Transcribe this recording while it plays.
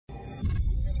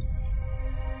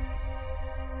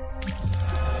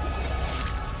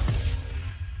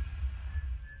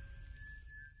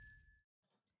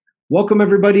Welcome,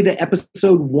 everybody, to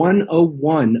episode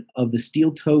 101 of the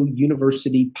Steel Toe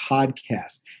University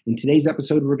podcast. In today's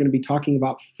episode, we're going to be talking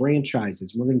about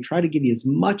franchises. We're going to try to give you as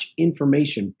much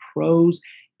information, pros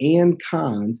and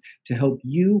cons, to help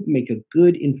you make a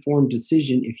good, informed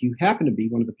decision if you happen to be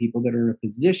one of the people that are in a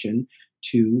position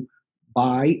to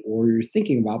buy or you're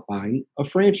thinking about buying a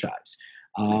franchise.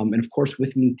 And of course,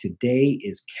 with me today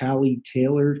is Callie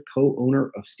Taylor,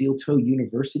 co-owner of Steel Toe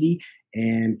University.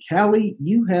 And Callie,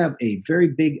 you have a very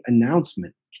big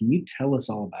announcement. Can you tell us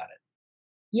all about it?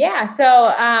 Yeah, so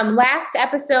last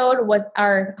episode was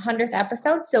our 100th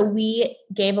episode, so we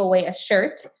gave away a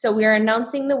shirt. So we are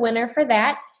announcing the winner for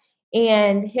that,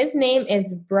 and his name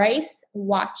is Bryce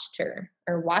Watchter,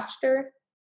 I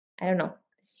don't know.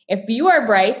 If you are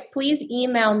Bryce, please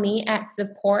email me at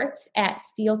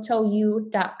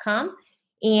support@steeltoeu.com,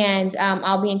 and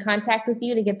I'll be in contact with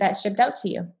you to get that shipped out to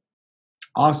you.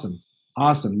 Awesome.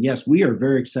 Yes, we are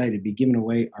very excited to be giving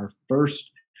away our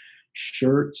first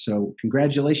shirt. So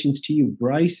congratulations to you,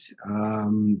 Bryce.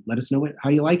 Let us know how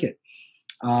you like it.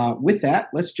 With that,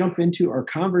 let's jump into our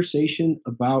conversation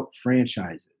about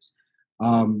franchises.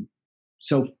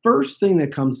 So first thing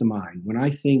that comes to mind when I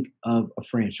think of a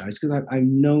franchise, because I've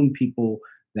known people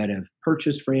that have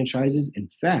purchased franchises. In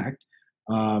fact,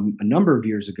 a number of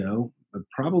years ago,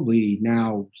 probably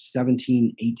now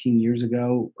 17, 18 years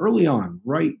ago, early on,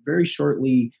 right, very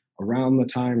shortly around the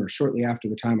time or shortly after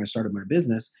the time I started my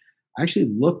business, I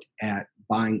actually looked at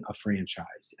buying a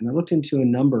franchise. And I looked into a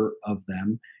number of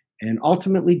them and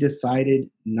ultimately decided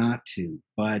not to.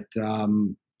 But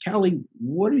Callie,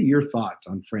 what are your thoughts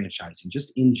on franchising,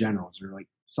 just in general? Is there like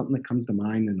something that comes to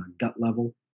mind on a gut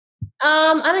level?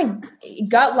 On a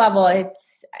gut level, it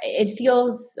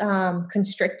feels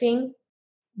constricting.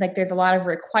 Like there's a lot of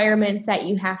requirements that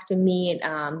you have to meet.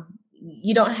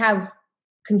 You don't have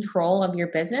control of your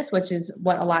business, which is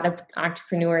what a lot of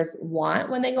entrepreneurs want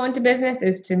when they go into business,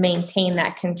 is to maintain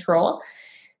that control.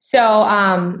 So,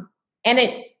 and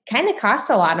it kind of costs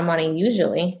a lot of money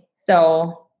usually.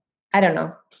 So I don't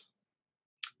know.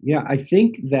 Yeah, I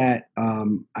think that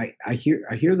I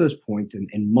hear those points,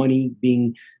 and money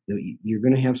being, you're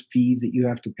going to have fees that you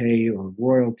have to pay or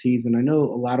royalties, and I know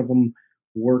a lot of them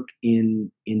work in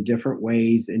different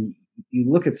ways. And you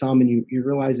look at some and you're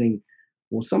realizing,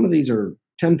 well, some of these are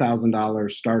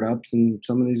 $10,000 startups and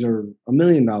some of these are $1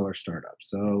 million startups.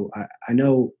 So I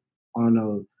know on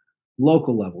a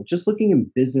local level, just looking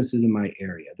in businesses in my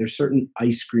area, there's certain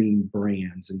ice cream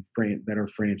brands and that are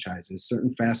franchises,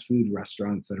 certain fast food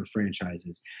restaurants that are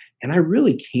franchises. And I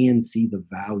really can see the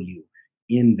value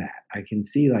in that. I can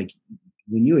see, like,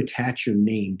 when you attach your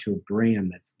name to a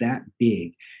brand that's that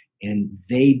big, and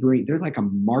they're like a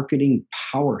marketing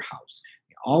powerhouse.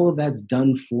 All of that's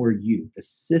done for you. The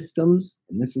systems,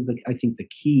 and this is I think the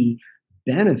key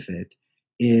benefit,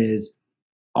 is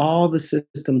all the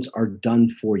systems are done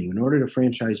for you. In order to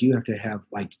franchise, you have to have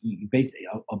basically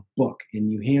a book,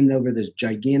 and you hand over this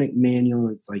gigantic manual.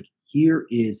 It's like, here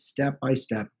is step by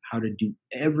step how to do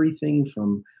everything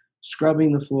from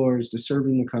scrubbing the floors to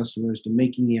serving the customers to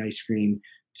making the ice cream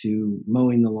to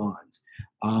mowing the lawns.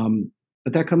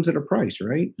 But that comes at a price,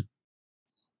 right?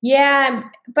 Yeah,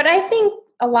 but I think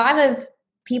a lot of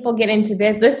people get into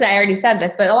business. I already said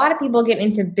this, but a lot of people get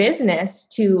into business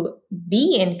to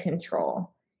be in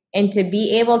control and to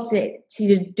be able to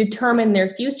determine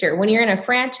their future. When you're in a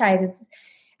franchise,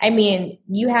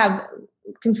 you have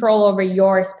control over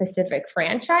your specific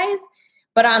franchise,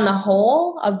 but on the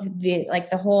whole of the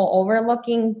whole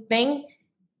overlooking thing,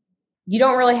 you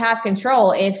don't really have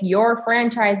control. If your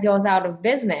franchise goes out of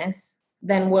business,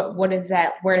 then what is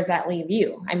that? Where does that leave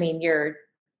you? I mean, you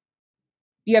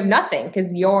have nothing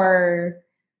because you're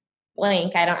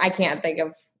blank. I can't think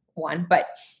of one, but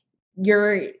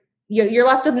you're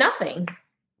left with nothing.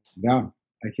 Yeah,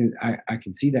 I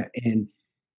can see that. And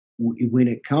when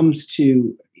it comes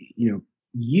to, you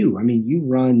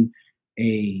run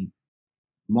a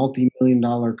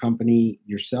multi-million-dollar company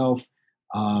yourself.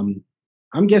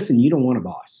 I'm guessing you don't want a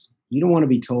boss. You don't want to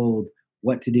be told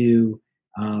what to do,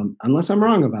 unless I'm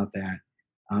wrong about that.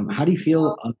 How do you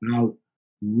feel about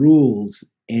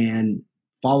rules and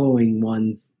following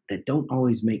ones that don't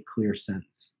always make clear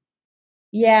sense?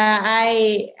 Yeah,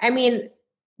 I mean,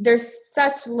 there's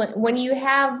when you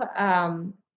have,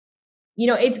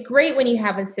 it's great when you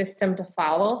have a system to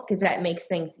follow because that makes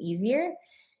things easier.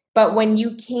 But when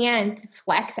you can't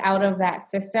flex out of that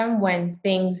system, when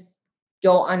things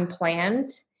go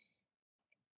unplanned,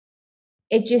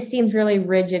 it just seems really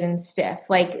rigid and stiff.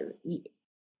 Like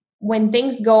when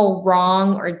things go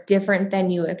wrong or different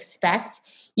than you expect,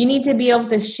 you need to be able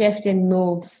to shift and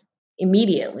move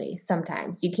immediately.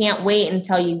 Sometimes you can't wait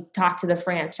until you talk to the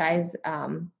franchise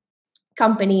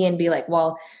company and be like,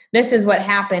 well, this is what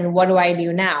happened. What do I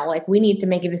do now? Like, we need to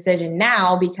make a decision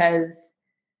now because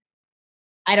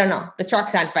I don't know, the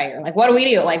truck's on fire. Like, what do we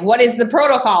do? Like, what is the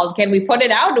protocol? Can we put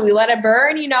it out? Do we let it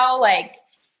burn? Like,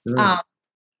 Sure. um,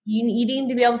 you need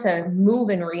to be able to move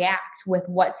and react with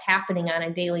what's happening on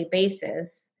a daily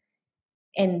basis.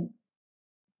 And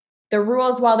the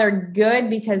rules, while they're good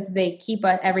because they keep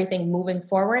everything moving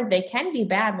forward, they can be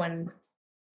bad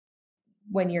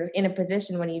when you're in a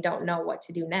position when you don't know what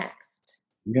to do next.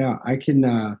 Yeah, I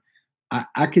can.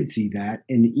 I could see that,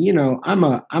 and I'm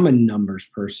a numbers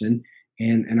person,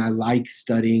 and I like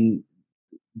studying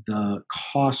the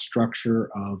cost structure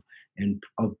of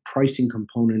pricing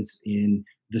components in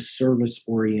the service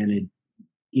oriented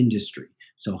industry.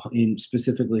 So in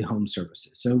specifically home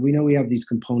services. So we know we have these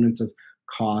components of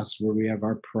cost where we have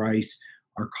our price,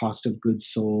 our cost of goods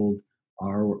sold,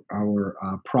 our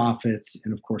profits,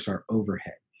 and of course our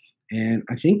overhead. And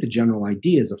I think the general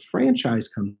idea is a franchise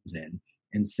comes in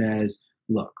and says,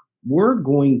 look, we're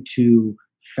going to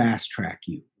fast track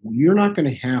you. You're not going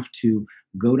to have to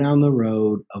go down the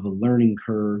road of a learning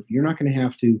curve. You're not going to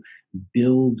have to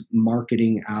build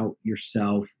marketing out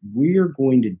yourself. We're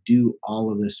going to do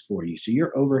all of this for you. So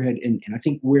your overhead, and I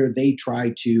think where they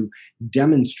try to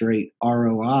demonstrate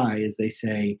ROI is they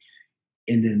say,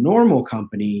 in a normal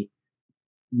company,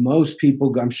 most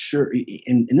people, I'm sure,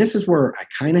 and this is where I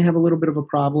kind of have a little bit of a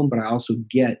problem, but I also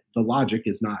get the logic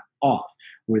is not off,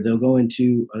 where they'll go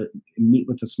into meet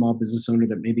with a small business owner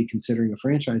that may be considering a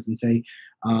franchise and say,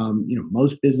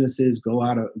 most businesses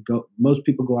most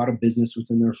people go out of business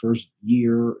within their first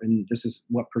year, and this is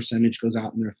what percentage goes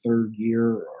out in their third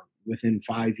year or within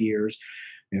 5 years.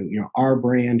 Our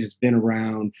brand has been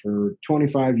around for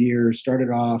 25 years, started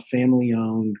off family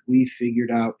owned. We figured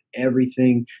out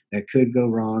everything that could go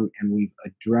wrong and we've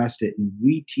addressed it. And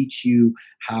we teach you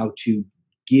how to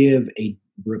give a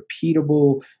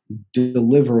repeatable,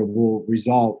 deliverable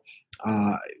result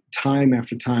time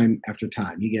after time after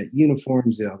time. You get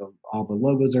uniforms, all the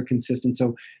logos are consistent.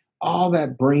 So all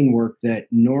that brain work that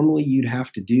normally you'd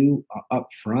have to do up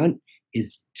front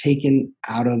is taken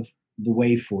out of the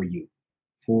way for you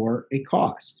for a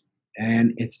cost,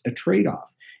 and it's a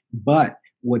trade-off. But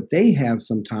what they have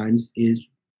sometimes is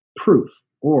proof,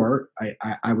 or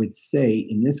I would say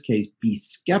in this case be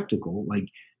skeptical, like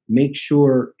make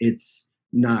sure it's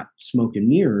not smoke and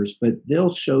mirrors, but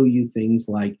they'll show you things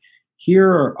like, here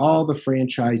are all the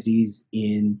franchisees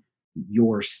in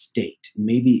your state.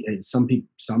 Maybe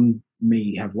some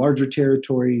may have larger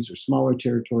territories or smaller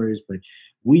territories, but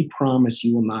we promise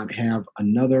you will not have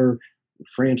another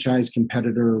franchise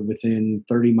competitor within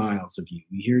 30 miles of you.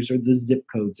 Here's are the zip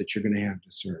codes that you're going to have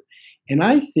to serve. And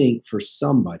I think for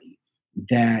somebody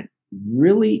that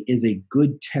really is a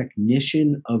good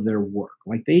technician of their work,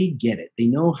 like they get it, they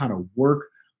know how to work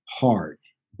hard,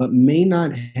 but may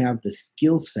not have the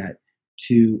skill set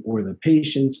or the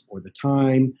patience or the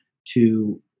time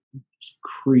to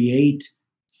create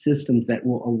systems that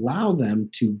will allow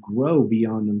them to grow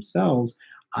beyond themselves.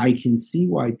 I can see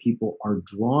why people are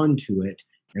drawn to it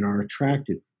and are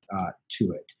attracted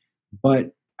to it.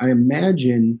 But I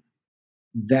imagine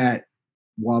that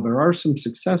while there are some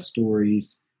success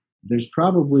stories, there's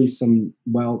probably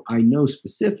I know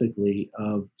specifically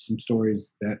of some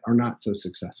stories that are not so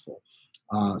successful.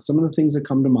 Some of the things that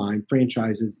come to mind,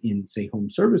 franchises in, say, home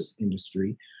service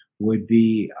industry, would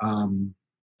be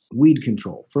weed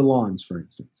control for lawns, for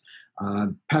instance,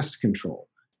 pest control.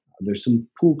 There's some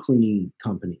pool cleaning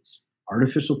companies,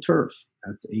 artificial turf.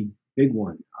 That's a big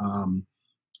one. Uh,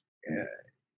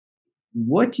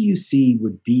 what do you see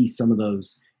would be some of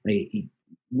those?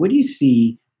 What do you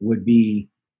see would be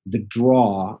the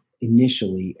draw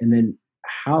initially, and then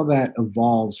how that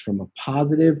evolves from a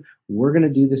positive? We're going to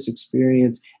do this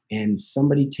experience, and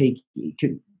somebody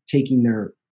taking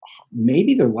their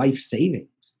maybe their life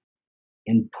savings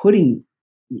and putting.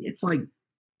 It's like,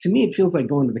 to me, it feels like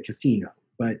going to the casino.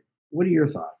 But what are your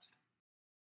thoughts?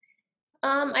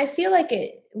 I feel like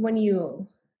it when you're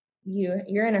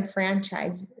in a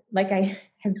franchise, like I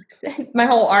have my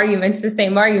whole argument's the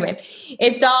same argument.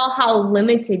 It's all how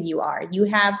limited you are. You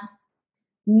have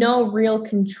no real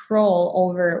control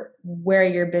over where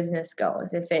your business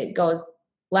goes. If it goes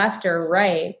left or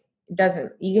right, it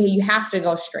doesn't you have to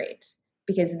go straight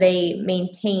because they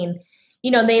maintain,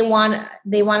 they want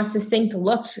a succinct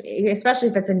look, especially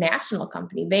if it's a national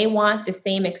company. They want the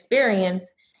same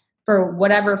experience for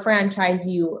whatever franchise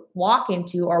you walk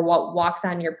into or what walks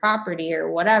on your property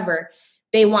or whatever.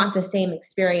 They want the same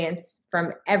experience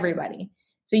from everybody.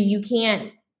 So you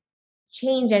can't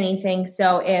change anything.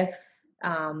 So if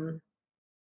um,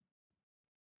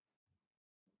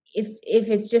 if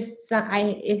it's just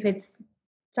if it's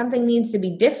something needs to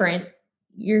be different,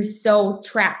 you're so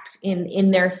trapped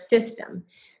in their system.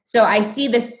 So I see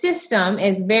the system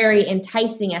as very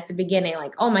enticing at the beginning,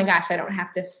 like, oh my gosh, I don't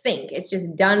have to think, it's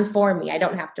just done for me. I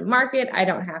don't have to market, I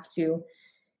don't have to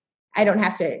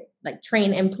like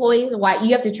train employees. Why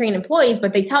you have to train employees,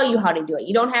 but they tell you how to do it.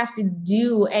 You don't have to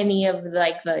do any of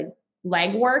the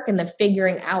legwork and the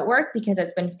figuring out work because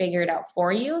it's been figured out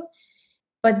for you.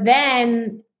 But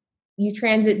then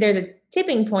there's a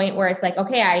tipping point where it's like,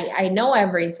 okay, I know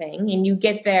everything, and you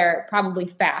get there probably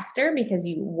faster because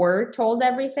you were told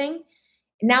everything.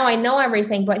 Now I know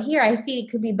everything, but here I see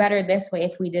it could be better this way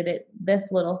if we did it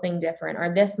this little thing different,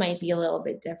 or this might be a little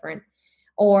bit different.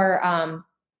 Or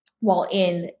well,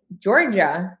 in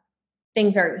Georgia,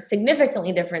 things are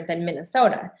significantly different than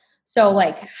Minnesota. So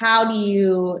like, how do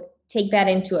you take that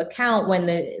into account when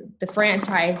the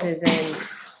franchise is in,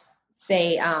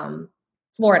 say,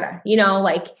 Florida?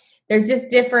 Like, there's just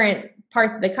different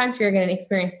parts of the country are going to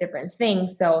experience different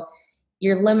things. So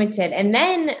you're limited. And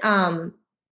then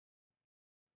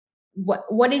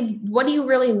what do you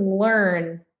really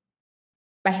learn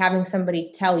by having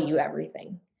somebody tell you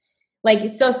everything?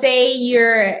 Like, so say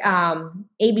you're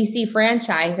ABC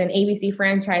franchise and ABC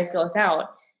franchise goes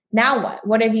out. Now what?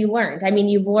 What have you learned? I mean,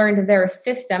 you've learned their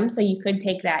system, so you could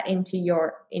take that into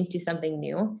something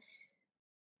new.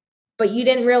 But you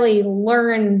didn't really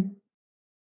learn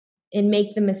and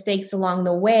make the mistakes along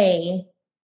the way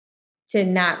to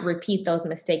not repeat those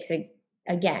mistakes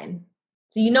again.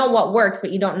 So you know what works,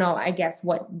 but you don't know, I guess,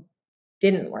 what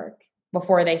didn't work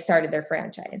before they started their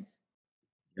franchise.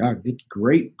 Yeah, good,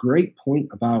 great point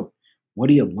about what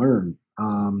do you learn?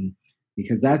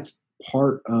 Because that's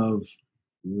part of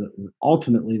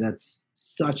ultimately that's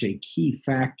such a key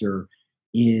factor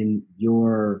in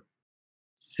your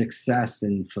success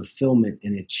and fulfillment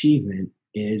and achievement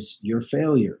is your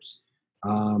failures.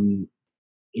 Um,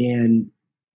 and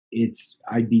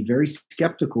I'd be very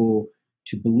skeptical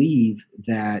to believe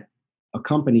that a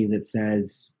company that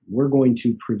says we're going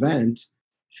to prevent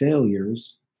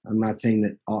failures. I'm not saying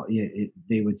that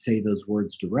they would say those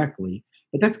words directly,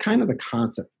 but that's kind of the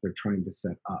concept they're trying to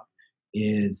set up.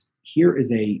 Is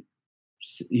here's a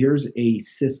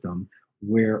system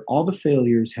where all the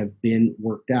failures have been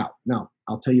worked out. Now,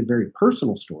 I'll tell you a very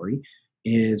personal story.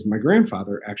 Is my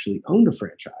grandfather actually owned a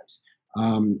franchise.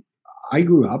 Um, I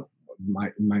grew up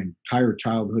my entire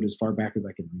childhood, as far back as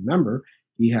I can remember.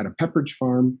 He had a Pepperidge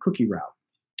Farm cookie route,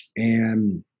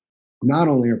 and not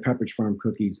only are Pepperidge Farm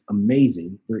cookies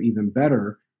amazing, they're even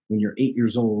better when you're 8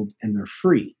 years old and they're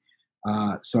free.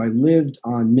 So I lived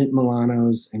on mint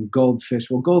Milanos and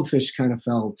goldfish. Well, goldfish kind of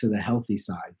fell to the healthy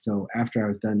side. So after I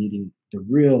was done eating the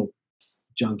real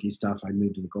junky stuff, I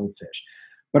moved to the goldfish.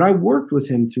 But I worked with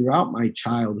him throughout my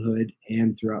childhood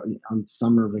and throughout on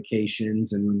summer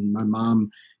vacations, and when my mom,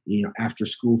 after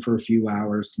school for a few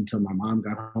hours until my mom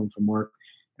got home from work.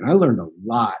 And I learned a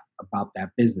lot about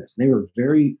that business.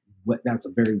 That's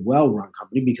a very well-run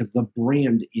company because the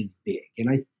brand is big. And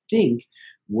I think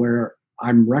where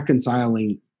I'm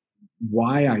reconciling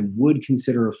why I would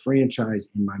consider a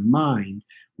franchise in my mind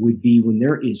would be when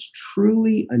there is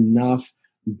truly enough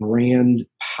brand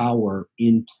power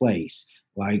in place,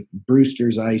 like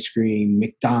Brewster's ice cream,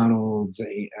 McDonald's,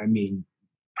 I mean,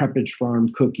 Pepperidge Farm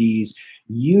cookies.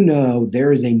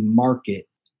 There is a market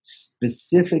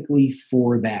specifically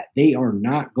for that. They are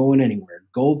not going anywhere.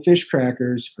 Goldfish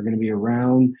crackers are going to be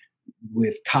around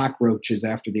with cockroaches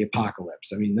after the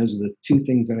apocalypse. I mean, those are the two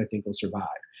things that I think will survive.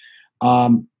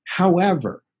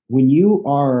 However, when you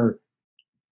are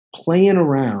playing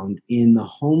around in the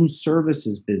home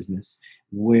services business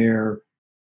where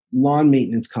lawn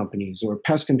maintenance companies or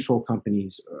pest control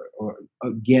companies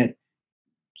get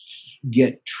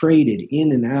traded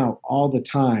in and out all the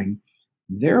time,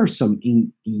 there are some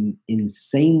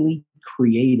insanely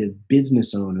creative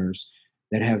business owners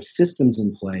that have systems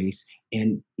in place.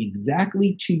 And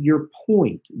exactly to your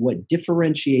point, what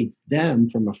differentiates them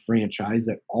from a franchise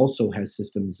that also has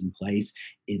systems in place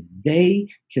is they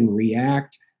can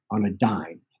react on a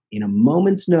dime. In a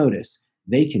moment's notice,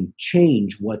 they can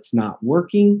change what's not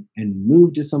working and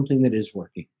move to something that is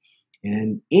working.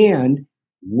 And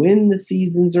when the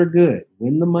seasons are good,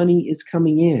 when the money is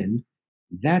coming in,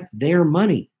 that's their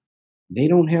money. They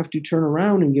don't have to turn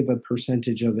around and give a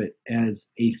percentage of it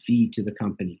as a fee to the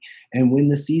company. And when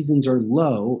the seasons are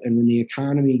low and when the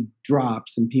economy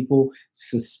drops and people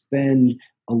suspend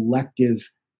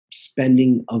elective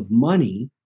spending of money,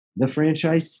 the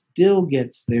franchise still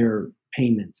gets their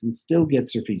payments and still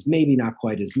gets their fees. Maybe not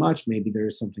quite as much. Maybe there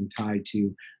is something tied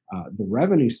to the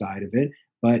revenue side of it,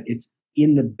 but it's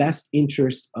in the best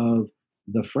interest of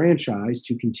the franchise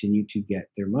to continue to get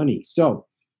their money. So,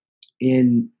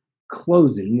 in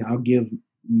closing, I'll give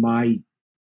my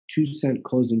 2 cent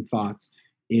closing thoughts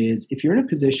is if you're in a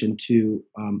position to,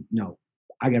 no,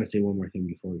 I got to say one more thing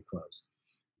before we close.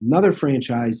 Another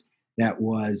franchise that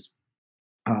was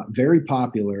very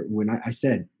popular when I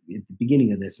said at the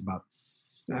beginning of this about,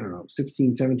 I don't know,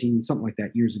 16, 17, something like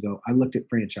that years ago, I looked at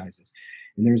franchises.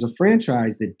 And there's a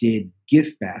franchise that did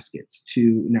gift baskets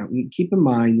to, now keep in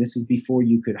mind, this is before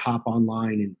you could hop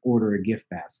online and order a gift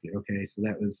basket. Okay. So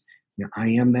that was, I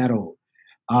am that old.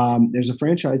 There's a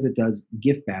franchise that does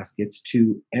gift baskets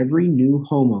to every new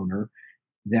homeowner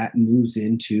that moves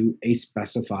into a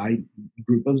specified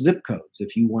group of zip codes.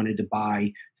 If you wanted to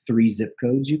buy 3 zip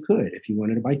codes, you could. If you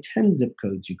wanted to buy 10 zip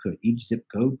codes, you could. Each zip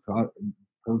code per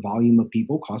volume of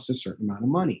people cost a certain amount of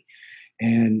money.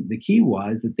 And the key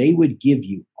was that they would give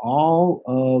you all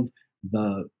of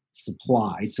the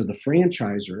supply. So the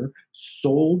franchisor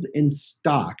sold and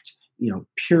stocked,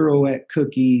 pirouette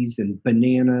cookies and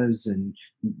bananas and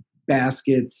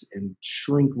baskets and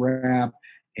shrink wrap.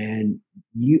 And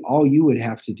all you would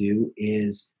have to do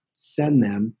is send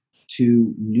them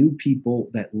to new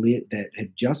people that had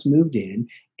just moved in,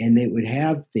 and they would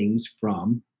have things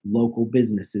from local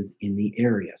businesses in the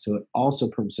area. So it also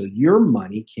so your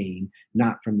money came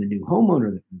not from the new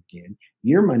homeowner that moved in.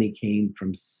 Your money came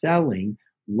from selling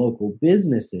local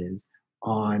businesses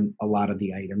on a lot of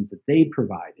the items that they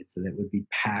provided, so that would be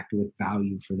packed with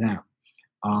value for them.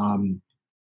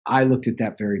 I looked at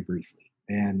that very briefly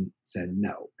and said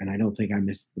no, and I don't think I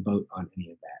missed the boat on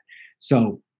any of that.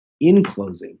 So in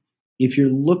closing, if you're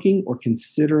looking or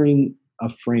considering a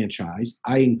franchise,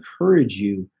 I encourage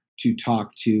you to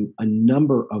talk to a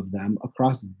number of them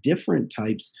across different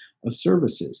types of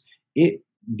services.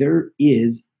 There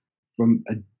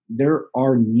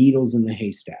are needles in the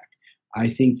haystack. I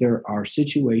think there are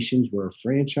situations where a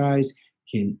franchise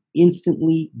can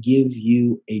instantly give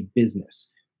you a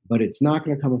business, but it's not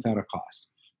going to come without a cost.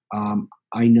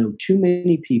 I know too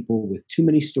many people with too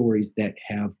many stories that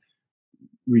have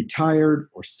retired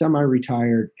or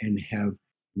semi-retired and have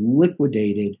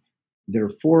liquidated their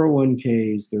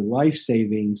 401ks, their life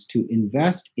savings to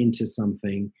invest into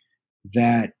something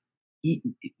that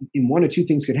in one of two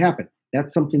things could happen. That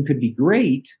something could be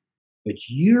great, but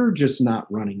you're just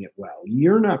not running it well.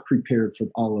 You're not prepared for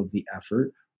all of the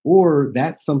effort, or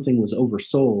that something was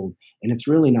oversold and it's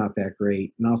really not that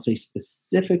great. And I'll say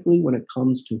specifically when it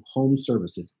comes to home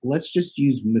services, let's just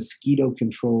use mosquito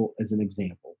control as an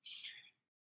example.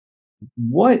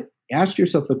 Ask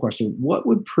yourself the question, what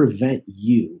would prevent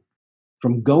you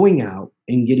from going out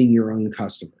and getting your own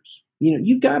customers?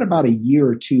 You've got about a year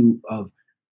or two of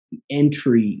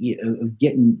entry, of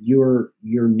getting your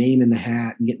name in the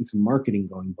hat and getting some marketing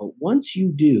going. But once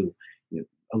you do,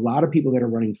 a lot of people that are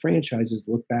running franchises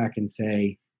look back and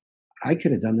say, I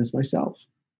could have done this myself.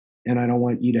 And I don't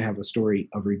want you to have a story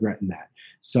of regretting that.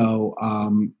 So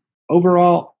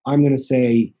overall, I'm going to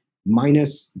say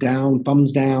minus down,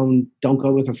 thumbs down, don't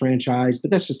go with a franchise,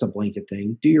 but that's just a blanket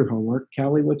thing. Do your homework.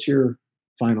 Callie, what's your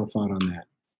final thought on that?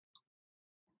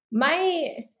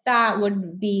 My thought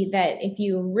would be that if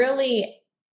you really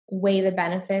weigh the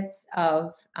benefits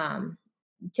of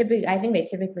typically, I think they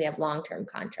typically have long-term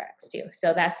contracts too.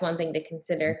 So that's one thing to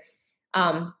consider.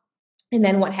 And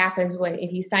then what happens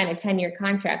if you sign a 10-year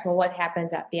contract? Well, what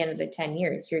happens at the end of the 10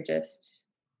 years? You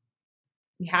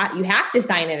have to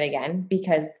sign it again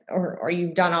because, or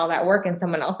you've done all that work and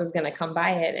someone else is going to come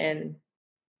buy it and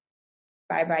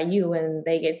buy by you, and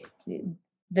they get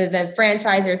the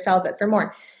franchisor sells it for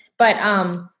more. But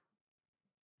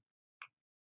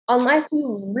unless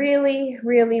you really,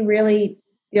 really, really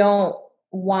don't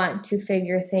want to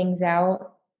figure things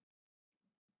out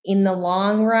in the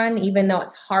long run, even though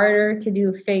it's harder to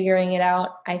do figuring it out,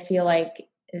 I feel like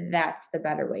that's the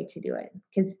better way to do it.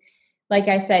 Because like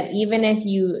I said, even if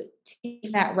you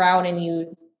take that route and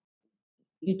you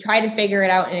try to figure it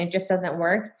out and it just doesn't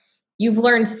work, you've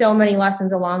learned so many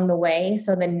lessons along the way.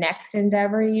 So the next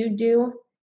endeavor you do,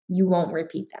 you won't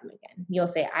repeat them again. You'll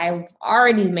say, I've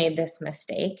already made this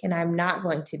mistake and I'm not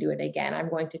going to do it again. I'm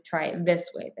going to try it this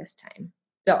way this time.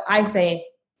 So I say,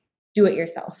 do it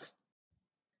yourself.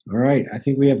 All right. I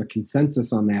think we have a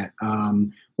consensus on that.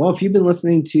 Well, if you've been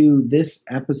listening to this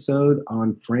episode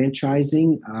on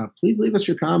franchising, please leave us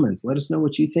your comments. Let us know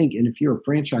what you think. And if you're a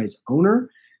franchise owner,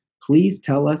 please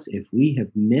tell us if we have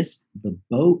missed the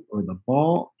boat or the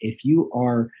ball. If you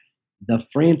are the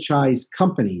franchise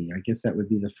company, I guess that would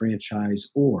be the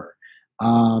franchisor.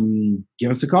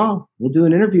 give us a call. We'll do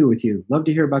an interview with you. Love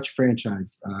to hear about your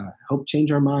franchise. Help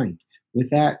change our mind. With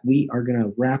that, we are going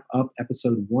to wrap up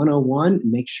episode 101.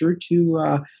 Make sure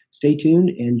to stay tuned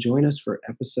and join us for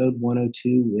episode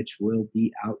 102, which will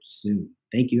be out soon.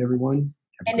 Thank you, everyone.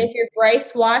 Have a And great if you're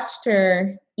Bryce watched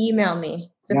her, email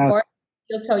me. Support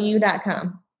Yes.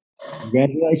 com.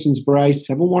 Congratulations, Bryce.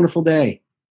 Have a wonderful day.